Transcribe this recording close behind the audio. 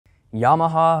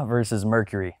Yamaha versus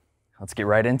Mercury. Let's get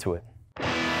right into it.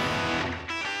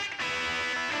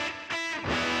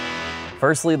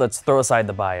 Firstly, let's throw aside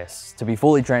the bias. To be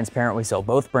fully transparent, we sell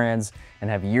both brands and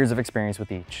have years of experience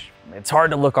with each. It's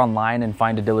hard to look online and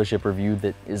find a dealership review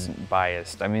that isn't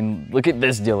biased. I mean, look at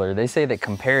this dealer. They say that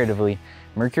comparatively,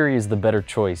 Mercury is the better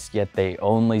choice, yet they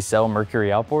only sell Mercury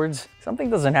Outboards? Something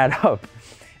doesn't add up.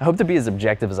 I hope to be as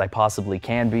objective as I possibly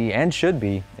can be and should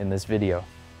be in this video.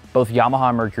 Both Yamaha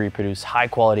and Mercury produce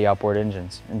high-quality outboard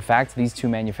engines. In fact, these two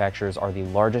manufacturers are the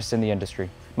largest in the industry.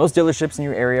 Most dealerships in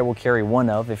your area will carry one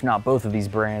of, if not both of these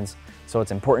brands, so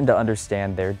it's important to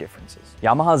understand their differences.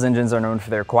 Yamaha's engines are known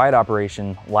for their quiet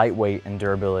operation, lightweight, and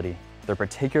durability. They're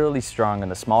particularly strong in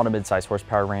the small to mid-size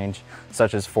horsepower range,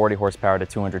 such as 40 horsepower to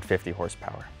 250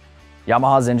 horsepower.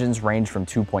 Yamaha's engines range from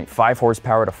 2.5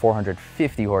 horsepower to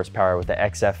 450 horsepower with the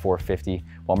XF450,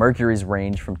 while Mercury's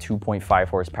range from 2.5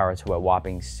 horsepower to a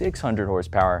whopping 600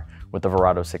 horsepower with the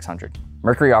Verado 600.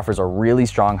 Mercury offers a really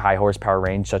strong high horsepower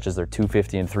range such as their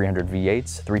 250 and 300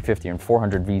 V8s, 350 and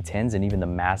 400 V10s, and even the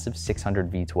massive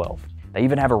 600 V12. They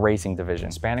even have a racing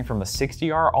division spanning from the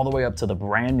 60R all the way up to the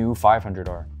brand new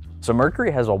 500R. So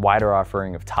Mercury has a wider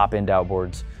offering of top-end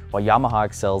outboards, while Yamaha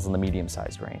excels in the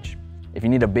medium-sized range. If you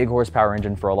need a big horsepower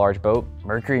engine for a large boat,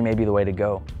 Mercury may be the way to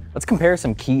go. Let's compare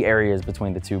some key areas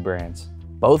between the two brands.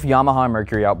 Both Yamaha and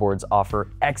Mercury outboards offer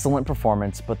excellent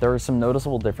performance, but there are some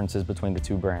noticeable differences between the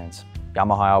two brands.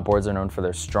 Yamaha outboards are known for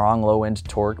their strong low-end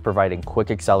torque, providing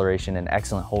quick acceleration and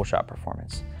excellent hole shot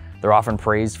performance. They're often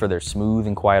praised for their smooth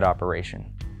and quiet operation.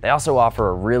 They also offer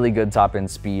a really good top-end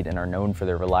speed and are known for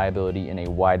their reliability in a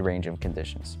wide range of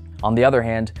conditions. On the other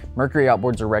hand, Mercury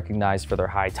outboards are recognized for their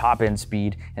high top-end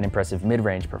speed and impressive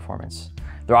mid-range performance.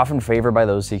 They're often favored by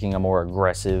those seeking a more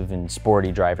aggressive and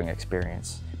sporty driving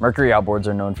experience. Mercury outboards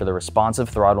are known for their responsive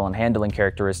throttle and handling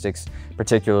characteristics,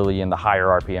 particularly in the higher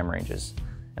RPM ranges.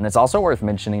 And it's also worth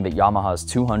mentioning that Yamaha's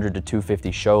 200 to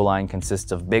 250 show line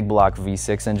consists of big block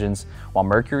V6 engines, while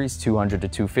Mercury's 200 to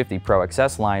 250 Pro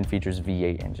XS line features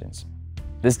V8 engines.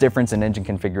 This difference in engine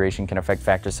configuration can affect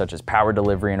factors such as power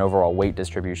delivery and overall weight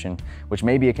distribution, which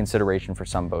may be a consideration for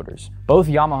some boaters. Both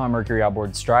Yamaha and Mercury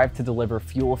outboards strive to deliver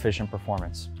fuel-efficient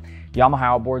performance.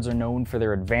 Yamaha outboards are known for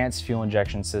their advanced fuel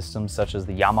injection systems such as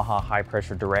the Yamaha High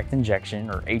Pressure Direct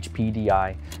Injection, or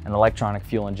HPDI, and Electronic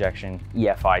Fuel Injection,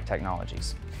 EFI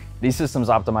technologies. These systems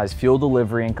optimize fuel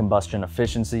delivery and combustion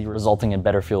efficiency, resulting in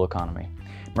better fuel economy.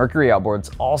 Mercury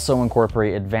outboards also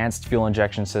incorporate advanced fuel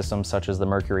injection systems such as the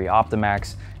Mercury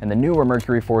Optimax and the newer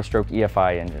Mercury 4-stroke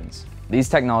EFI engines. These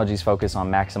technologies focus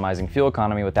on maximizing fuel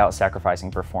economy without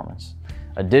sacrificing performance.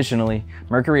 Additionally,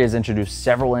 Mercury has introduced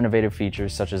several innovative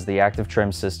features such as the active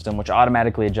trim system, which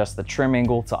automatically adjusts the trim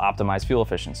angle to optimize fuel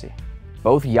efficiency.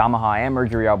 Both Yamaha and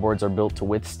Mercury outboards are built to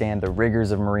withstand the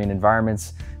rigors of marine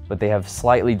environments, but they have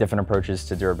slightly different approaches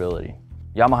to durability.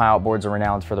 Yamaha outboards are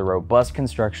renowned for their robust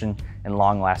construction and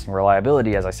long-lasting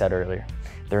reliability, as I said earlier.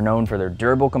 They're known for their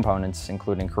durable components,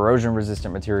 including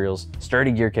corrosion-resistant materials,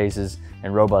 sturdy gear cases,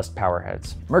 and robust power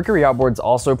heads. Mercury outboards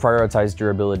also prioritize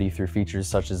durability through features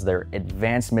such as their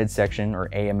advanced midsection,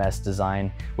 or AMS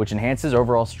design, which enhances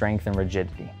overall strength and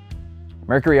rigidity.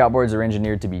 Mercury outboards are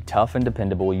engineered to be tough and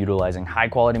dependable, utilizing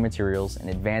high-quality materials and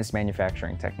advanced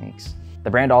manufacturing techniques. The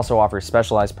brand also offers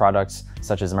specialized products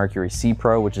such as Mercury C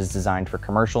Pro, which is designed for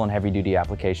commercial and heavy-duty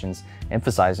applications,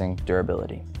 emphasizing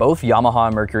durability. Both Yamaha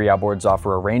and Mercury outboards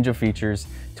offer a range of features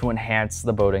to enhance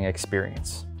the boating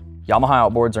experience.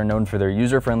 Yamaha outboards are known for their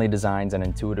user-friendly designs and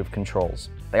intuitive controls.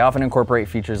 They often incorporate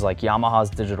features like Yamaha's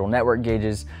digital network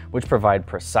gauges, which provide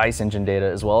precise engine data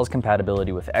as well as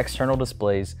compatibility with external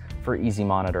displays for easy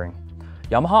monitoring.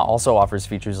 Yamaha also offers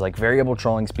features like variable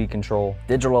trolling speed control,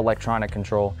 digital electronic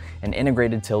control, and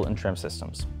integrated tilt and trim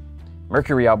systems.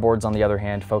 Mercury outboards, on the other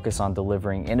hand, focus on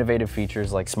delivering innovative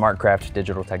features like SmartCraft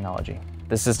digital technology.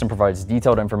 This system provides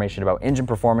detailed information about engine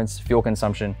performance, fuel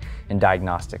consumption, and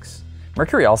diagnostics.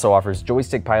 Mercury also offers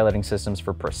joystick piloting systems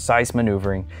for precise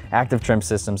maneuvering, active trim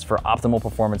systems for optimal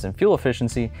performance and fuel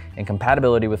efficiency, and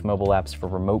compatibility with mobile apps for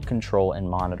remote control and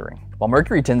monitoring. While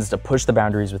Mercury tends to push the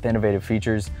boundaries with innovative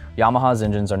features, Yamaha's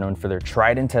engines are known for their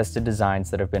tried and tested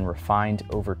designs that have been refined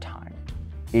over time.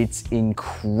 It's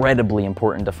incredibly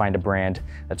important to find a brand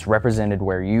that's represented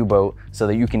where you boat so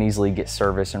that you can easily get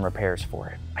service and repairs for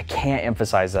it. I can't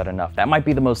emphasize that enough. That might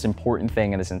be the most important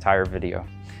thing in this entire video.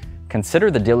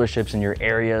 Consider the dealerships in your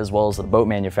area as well as the boat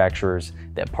manufacturers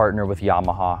that partner with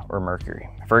Yamaha or Mercury.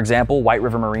 For example, White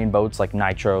River Marine boats like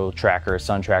Nitro, Tracker,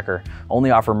 Sun Tracker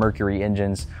only offer Mercury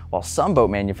engines, while some boat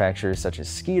manufacturers such as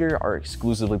Skeeter are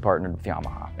exclusively partnered with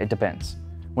Yamaha. It depends.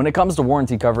 When it comes to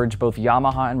warranty coverage, both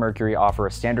Yamaha and Mercury offer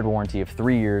a standard warranty of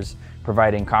 3 years,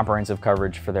 providing comprehensive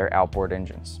coverage for their outboard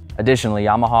engines. Additionally,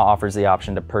 Yamaha offers the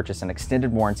option to purchase an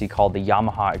extended warranty called the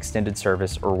Yamaha Extended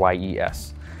Service, or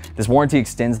YES. This warranty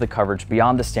extends the coverage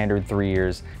beyond the standard 3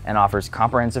 years and offers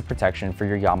comprehensive protection for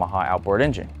your Yamaha outboard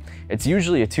engine. It's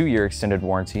usually a 2-year extended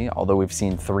warranty, although we've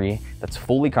seen 3, that's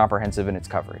fully comprehensive in its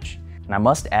coverage. And I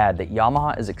must add that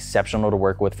Yamaha is exceptional to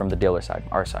work with from the dealer side,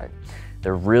 our side.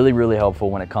 They're really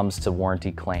helpful when it comes to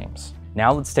warranty claims.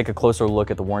 Now let's take a closer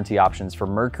look at the warranty options for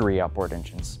Mercury outboard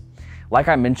engines. Like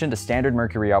I mentioned, a standard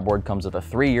Mercury outboard comes with a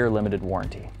 3-year limited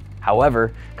warranty.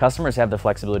 However, customers have the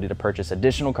flexibility to purchase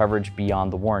additional coverage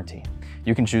beyond the warranty.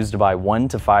 You can choose to buy 1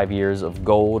 to 5 years of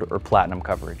gold or platinum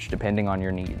coverage, depending on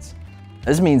your needs.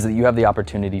 This means that you have the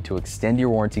opportunity to extend your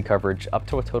warranty coverage up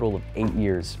to a total of 8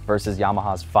 years versus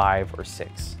Yamaha's 5 or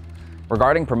 6.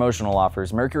 Regarding promotional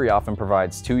offers, Mercury often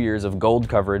provides 2 years of gold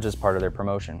coverage as part of their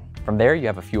promotion. From there, you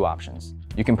have a few options.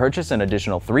 You can purchase an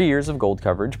additional 3 years of gold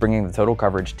coverage, bringing the total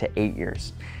coverage to 8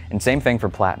 years. And same thing for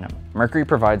platinum. Mercury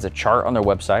provides a chart on their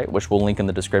website, which we'll link in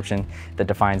the description, that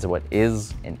defines what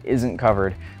is and isn't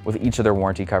covered with each of their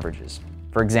warranty coverages.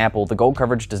 For example, the gold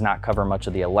coverage does not cover much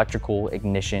of the electrical,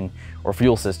 ignition, or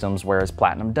fuel systems, whereas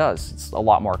platinum does. It's a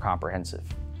lot more comprehensive.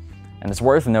 And it's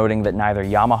worth noting that neither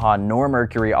Yamaha nor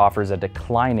Mercury offers a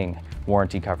declining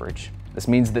warranty coverage. This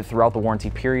means that throughout the warranty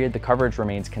period, the coverage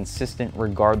remains consistent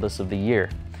regardless of the year.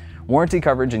 Warranty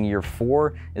coverage in year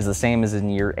 4 is the same as in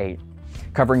year 8,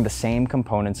 covering the same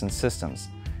components and systems.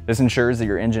 This ensures that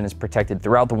your engine is protected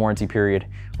throughout the warranty period,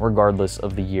 regardless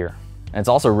of the year. And it's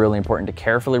also really important to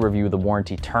carefully review the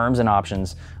warranty terms and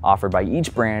options offered by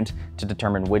each brand to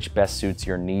determine which best suits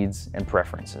your needs and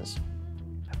preferences.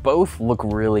 Both look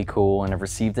really cool and have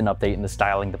received an update in the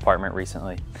styling department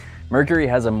recently. Mercury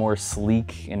has a more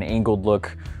sleek and angled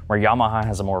look, where Yamaha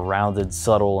has a more rounded,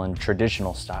 subtle, and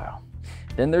traditional style.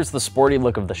 Then there's the sporty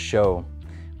look of the show.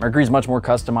 Mercury's much more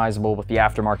customizable with the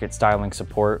aftermarket styling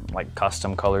support, like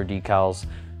custom color decals,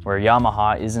 where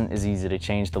Yamaha isn't as easy to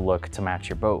change the look to match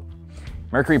your boat.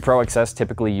 Mercury Pro XS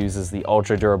typically uses the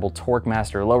ultra-durable Torque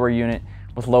Master lower unit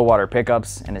with low water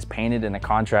pickups and is painted in a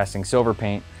contrasting silver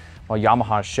paint, while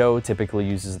Yamaha's Show typically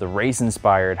uses the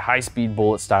race-inspired high-speed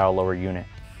bullet-style lower unit.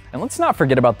 And let's not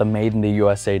forget about the Made in the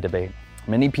USA debate.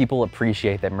 Many people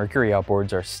appreciate that Mercury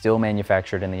outboards are still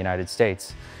manufactured in the United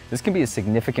States. This can be a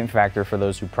significant factor for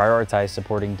those who prioritize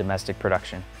supporting domestic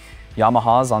production.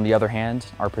 Yamahas, on the other hand,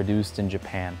 are produced in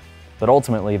Japan. But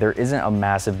ultimately, there isn't a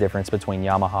massive difference between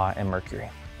Yamaha and Mercury.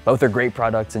 Both are great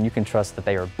products, and you can trust that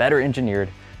they are better engineered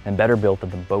and better built than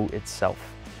the boat itself.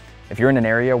 If you're in an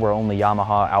area where only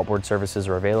Yamaha outboard services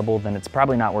are available, then it's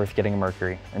probably not worth getting a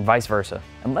Mercury, and vice versa.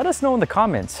 And let us know in the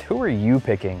comments, who are you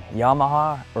picking,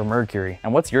 Yamaha or Mercury?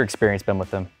 And what's your experience been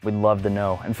with them? We'd love to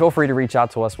know. And feel free to reach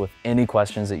out to us with any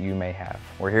questions that you may have.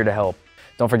 We're here to help.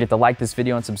 Don't forget to like this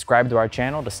video and subscribe to our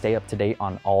channel to stay up to date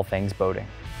on all things boating.